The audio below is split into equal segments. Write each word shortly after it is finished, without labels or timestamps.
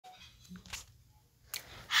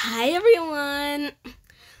Hi everyone,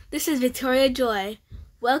 this is Victoria Joy.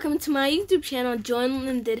 Welcome to my YouTube channel, Joy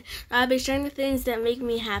Unlimited, where I'll be sharing the things that make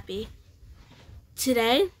me happy.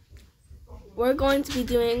 Today, we're going to be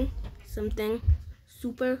doing something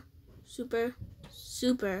super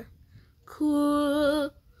cool.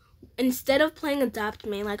 Instead of playing Adopt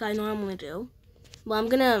Me like I normally do, well, I'm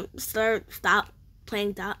gonna stop playing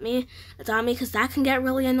Adopt Me because that can get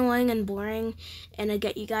really annoying and boring and I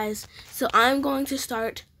get you guys. So I'm going to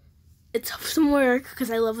start. It's some work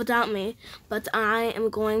because I love Adopt Me, but I am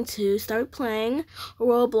going to start playing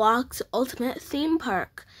Roblox Ultimate Theme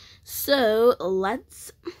Park. So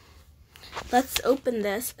let's open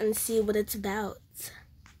this and see what it's about.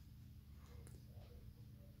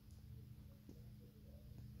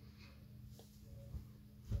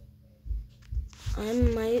 I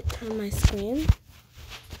might turn my screen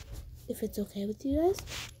if it's okay with you guys.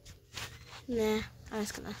 Nah, I'm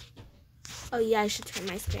just gonna. Oh yeah, I should turn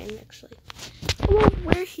my screen actually. Well,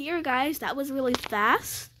 we're here, guys. That was really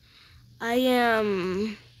fast. I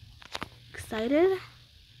am excited.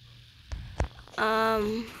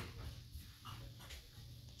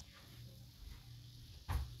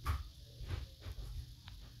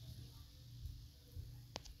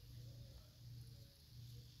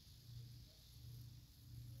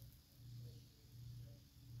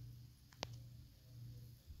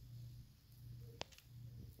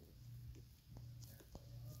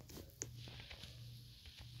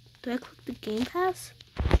 Do I click the Game Pass?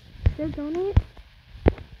 Did I donate?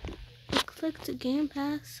 I clicked the Game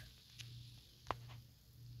Pass.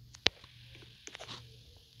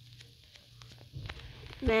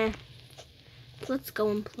 Nah. Let's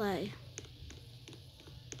go and play.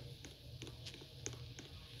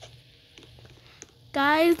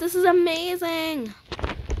 Guys, this is amazing!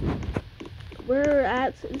 We're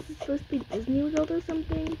at, is this supposed to be Disney World or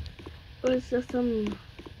something? Or is this some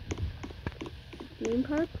theme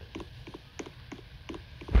park?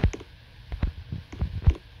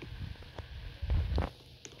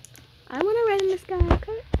 I want to ride in the sky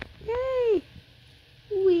kart. Yay!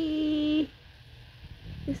 Wee!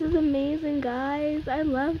 This is amazing, guys. I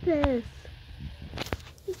love this.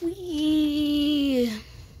 Wee!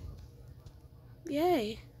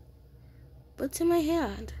 Yay. What's in my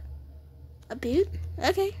hand? A boot?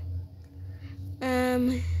 Okay.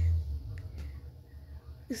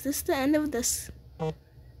 Is this the end of this?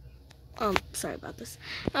 Sorry about this.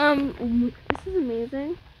 This is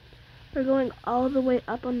amazing. We're going all the way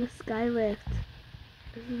up on the sky lift.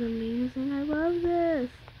 This is amazing. I love this.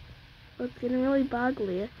 Oh, it's getting really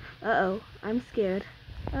boggly. Uh-oh. I'm scared.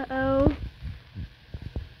 Uh-oh.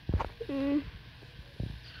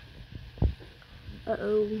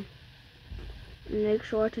 Uh-oh. Make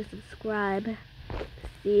sure to subscribe to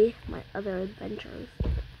see my other adventures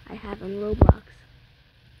I have on Roblox.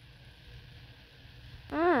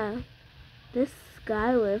 This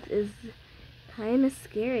sky lift is kind of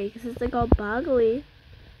scary because it's like all boggly.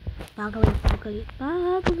 Boggly.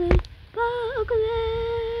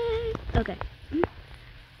 Okay.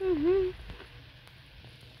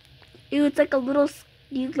 Ew, it's like a little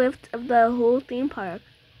ski lift of the whole theme park.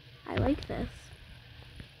 I like this.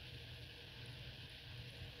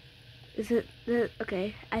 Is it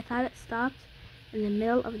okay, I thought it stopped in the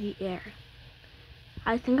middle of the air.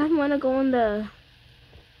 I think I want to go on the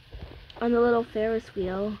little Ferris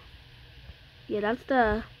wheel. Yeah, that's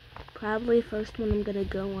the probably first one I'm gonna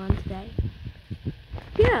go on today.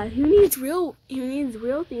 Yeah, who needs real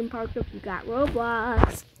theme park if you got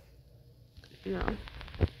Roblox? No,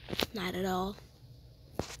 not at all.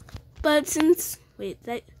 But since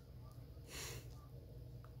that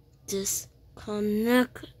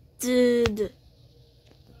disconnected.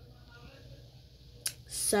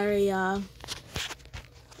 Sorry, y'all.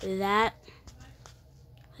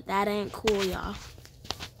 That ain't cool, y'all.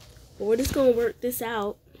 But we're just gonna work this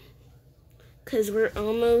out because we're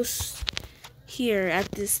almost here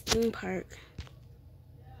at this theme park.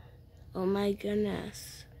 Oh my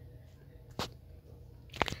goodness.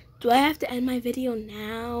 Do I have to end my video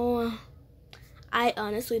now? I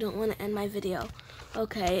honestly don't want to end my video.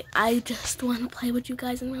 Okay, I just want to play with you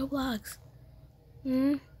guys in Roblox.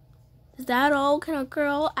 Is that all can a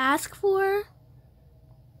girl ask for?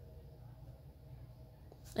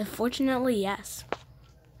 Unfortunately, yes.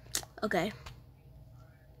 Okay.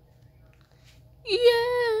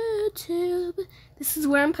 YouTube. This is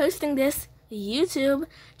where I'm posting this. YouTube.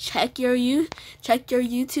 Check your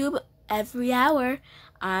YouTube every hour.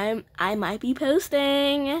 I might be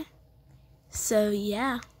posting. So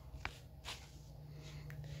yeah.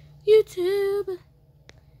 YouTube.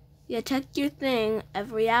 Yeah, check your thing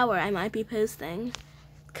every hour. I might be posting.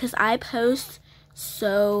 Because I post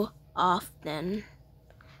so often,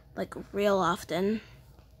 like real often.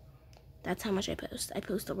 That's how much I post. I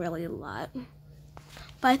post a really lot.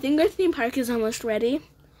 But I think our theme park is almost ready.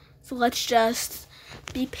 So let's just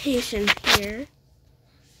be patient here.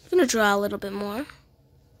 I'm gonna draw a little bit more.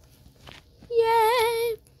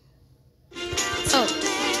 Yay! Oh.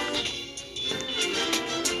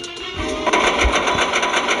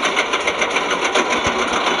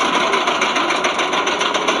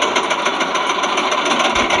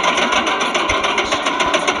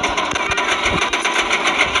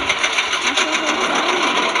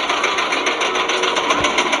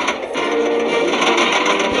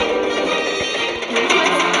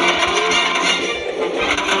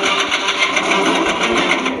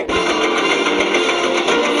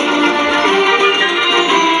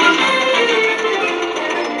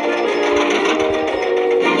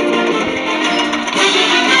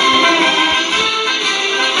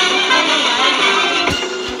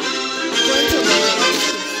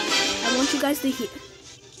 To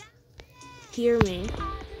hear me.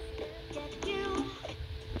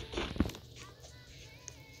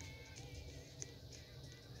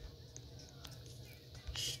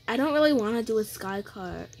 I don't really want to do a sky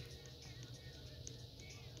cart.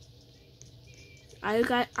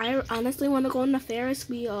 I honestly want to go on the Ferris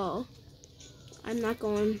wheel. I'm not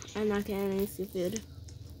getting any seafood.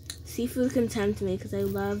 Seafood can tempt me because I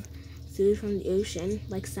love food from the ocean,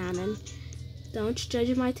 like salmon. Don't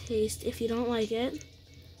judge my taste if you don't like it,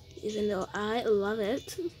 even though I love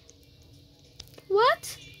it.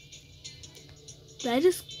 What? Did I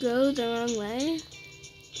just go the wrong way?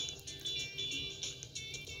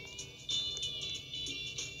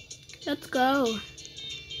 Let's go.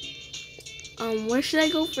 Where should I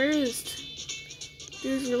go first?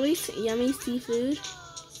 There's really yummy seafood.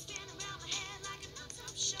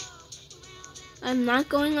 I'm not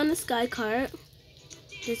going on the sky cart.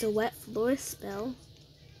 There's a wet floor spill.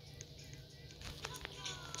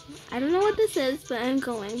 I don't know what this is, but I'm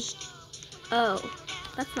going. Oh,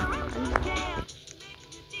 that's not fun.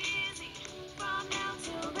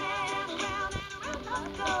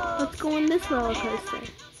 Let's go on this roller coaster.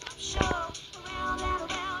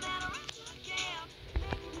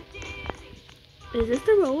 Is this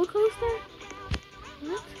the roller coaster?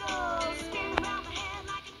 What?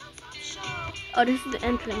 Oh, this is the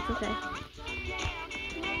entrance, okay.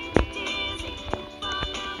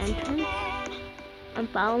 Entrance? I'm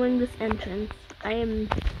following this entrance. I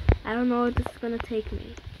don't know where this is gonna take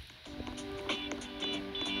me.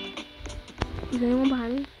 Is anyone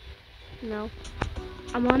behind me? No.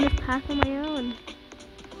 I'm on this path on my own.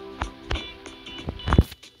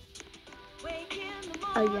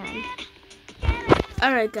 Again.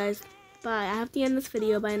 Alright guys, bye. I have to end this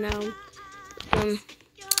video by now.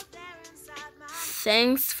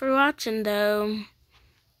 Thanks for watching though.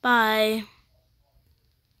 Bye.